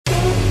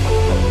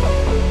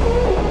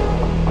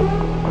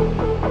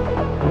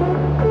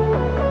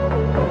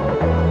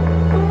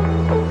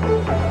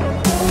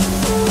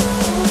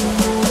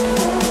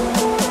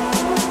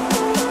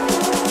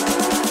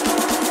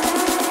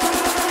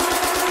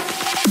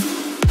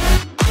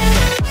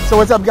So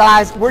what's up,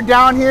 guys? We're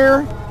down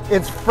here.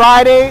 It's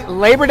Friday,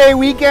 Labor Day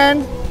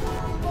weekend.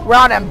 We're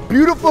out at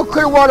beautiful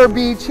Clearwater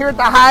Beach here at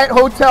the Hyatt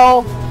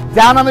Hotel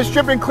down on the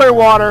Strip in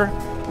Clearwater,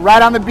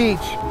 right on the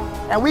beach.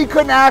 And we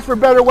couldn't ask for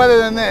better weather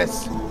than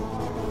this.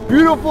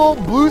 Beautiful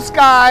blue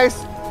skies,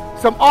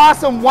 some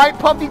awesome white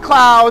puffy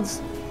clouds.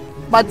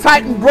 My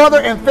Titan brother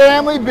and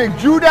family, Big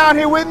Dru down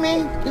here with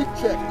me. Big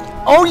check.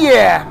 Oh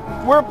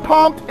yeah, we're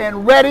pumped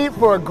and ready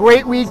for a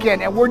great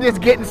weekend, and we're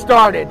just getting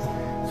started.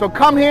 So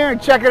come here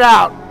and check it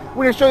out.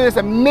 We're gonna show you this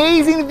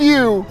amazing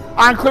view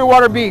on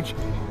Clearwater Beach.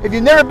 If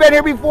you've never been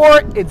here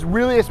before, it's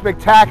really a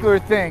spectacular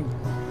thing.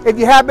 If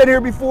you have been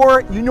here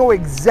before, you know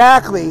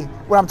exactly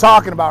what I'm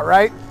talking about,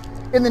 right?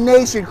 In the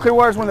nation,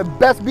 Clearwater is one of the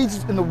best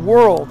beaches in the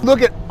world.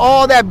 Look at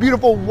all that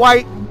beautiful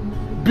white,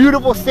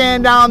 beautiful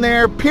sand down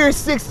there, Pier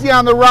 60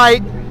 on the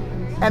right,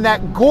 and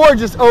that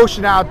gorgeous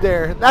ocean out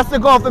there. That's the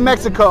Gulf of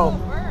Mexico.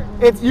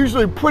 It's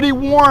usually pretty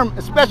warm,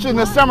 especially in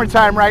the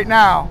summertime right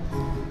now.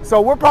 So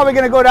we're probably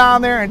gonna go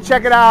down there and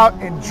check it out,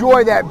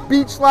 enjoy that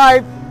beach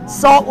life,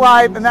 salt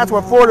life, and that's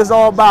what Florida's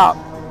all about.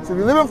 So if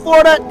you live in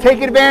Florida,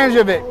 take advantage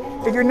of it.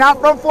 If you're not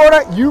from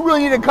Florida, you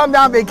really need to come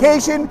down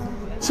vacation,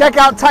 check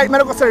out Titan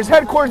Medical Center's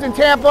headquarters in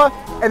Tampa,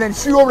 and then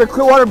shoot over to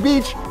Clearwater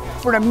Beach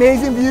for an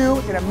amazing view,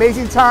 an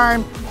amazing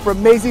time, for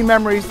amazing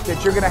memories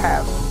that you're gonna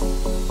have.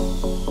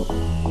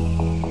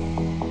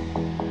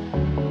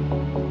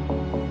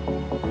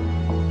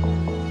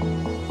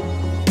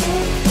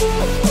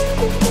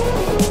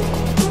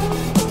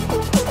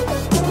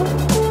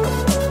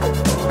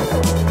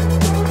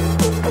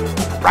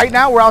 Right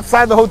now we're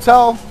outside the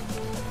hotel,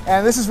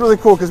 and this is really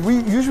cool because we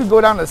usually go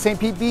down to St.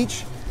 Pete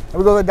Beach and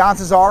we go to Don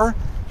Cesar,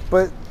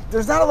 but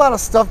there's not a lot of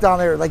stuff down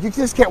there. Like, you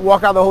just can't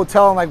walk out of the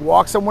hotel and like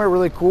walk somewhere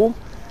really cool.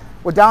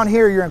 Well, down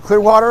here, you're in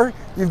Clearwater,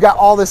 you've got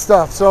all this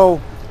stuff.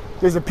 So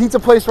there's a pizza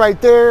place right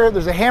there,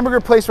 there's a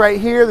hamburger place right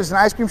here, there's an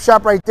ice cream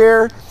shop right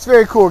there. It's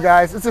very cool,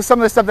 guys. This is some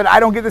of the stuff that I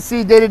don't get to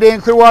see day to day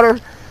in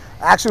Clearwater.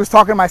 I actually was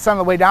talking to my son on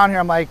the way down here.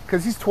 I'm like,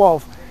 because he's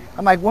 12.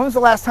 I'm like, when was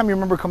the last time you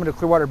remember coming to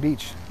Clearwater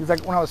Beach? He's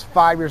like, when I was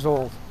 5 years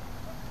old.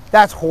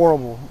 That's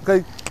horrible.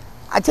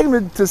 I take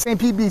him to St.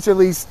 Pete Beach at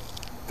least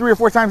 3 or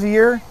 4 times a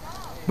year,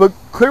 but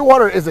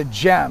Clearwater is a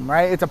gem,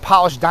 right? It's a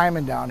polished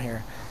diamond down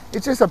here.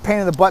 It's just a pain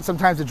in the butt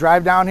sometimes to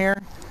drive down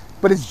here,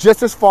 but it's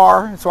just as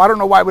far, so I don't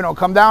know why we don't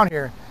come down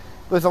here.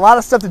 There's a lot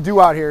of stuff to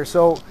do out here,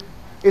 so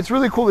it's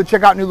really cool to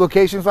check out new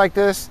locations like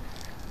this.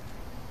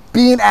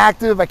 Being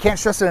active, I can't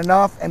stress it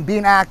enough, and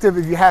being active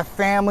if you have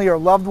family or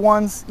loved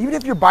ones, even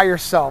if you're by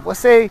yourself. Let's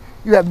say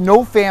you have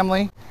no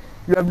family,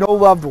 you have no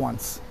loved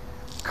ones.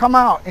 Come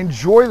out,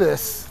 enjoy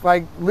this,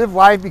 like live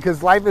life,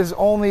 because life is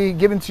only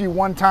given to you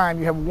one time.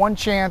 You have one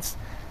chance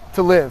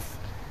to live.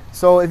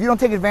 So if you don't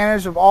take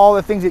advantage of all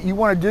the things that you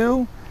want to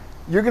do,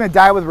 you're going to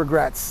die with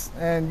regrets.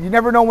 And you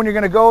never know when you're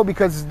going to go,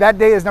 because that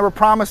day is never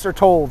promised or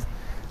told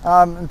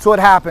until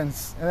it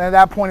happens. And at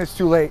that point, it's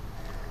too late.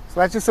 So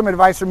that's just some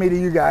advice from me to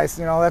you guys.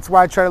 You know, that's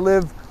why I try to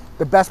live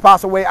the best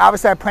possible way.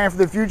 Obviously, I plan for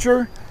the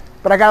future,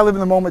 but I got to live in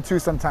the moment too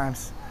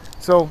sometimes.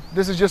 So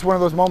this is just one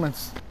of those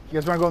moments. You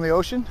guys want to go in the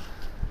ocean?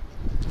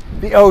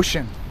 The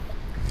ocean.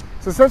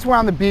 So since we're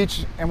on the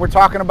beach and we're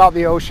talking about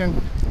the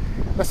ocean,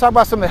 let's talk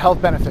about some of the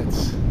health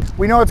benefits.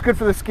 We know it's good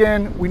for the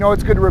skin. We know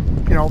it's good to,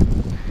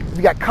 if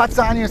you got cuts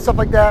on you and stuff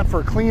like that,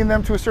 for cleaning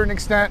them to a certain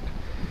extent.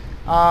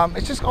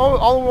 It's just all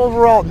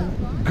overall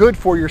good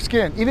for your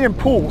skin, even in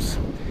pools.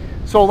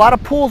 So a lot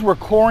of pools were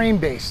chlorine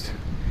based.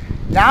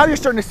 Now you're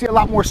starting to see a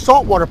lot more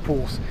saltwater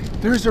pools.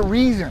 There's a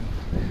reason,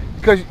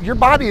 because your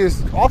body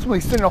is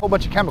ultimately sending a whole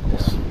bunch of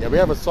chemicals. Yeah, we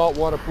have a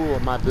saltwater pool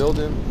in my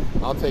building.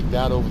 I'll take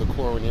that over the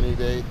chlorine any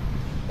day.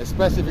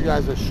 Especially if you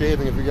guys are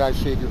shaving. If you guys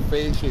shave your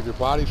face, shave your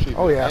body, shave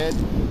your head,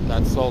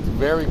 that salt's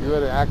very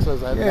good. It acts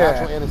as a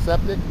natural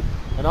antiseptic.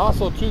 And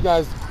also, too,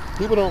 guys,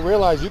 people don't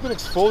realize you can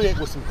exfoliate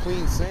with some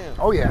clean sand.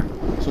 Oh yeah.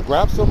 So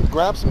grab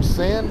some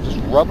sand, just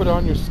rub it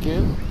on your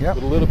skin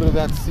with a little bit of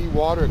that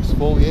seawater,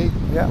 exfoliate,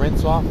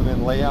 rinse off, and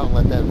then lay out and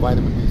let that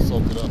vitamin D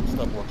soak it up.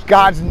 Stuff works.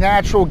 God's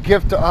natural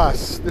gift to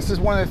us. This is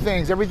one of the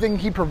things. Everything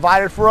He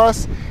provided for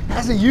us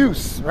has a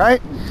use,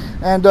 right?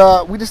 And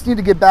we just need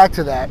to get back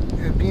to that.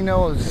 Being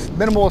as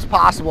minimal as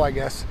possible, I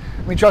guess.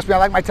 I mean, trust me, I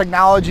like my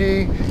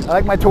technology, I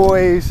like my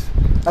toys,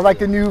 I like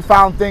the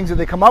newfound things that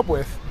they come up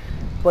with.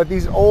 But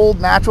these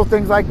old natural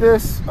things like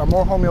this are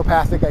more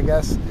homeopathic, I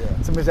guess.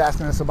 Yeah. Somebody's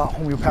asking us about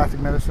homeopathic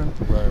medicine.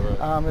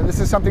 Right. And this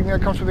is something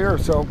that comes from the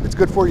earth, so it's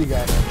good for you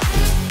guys.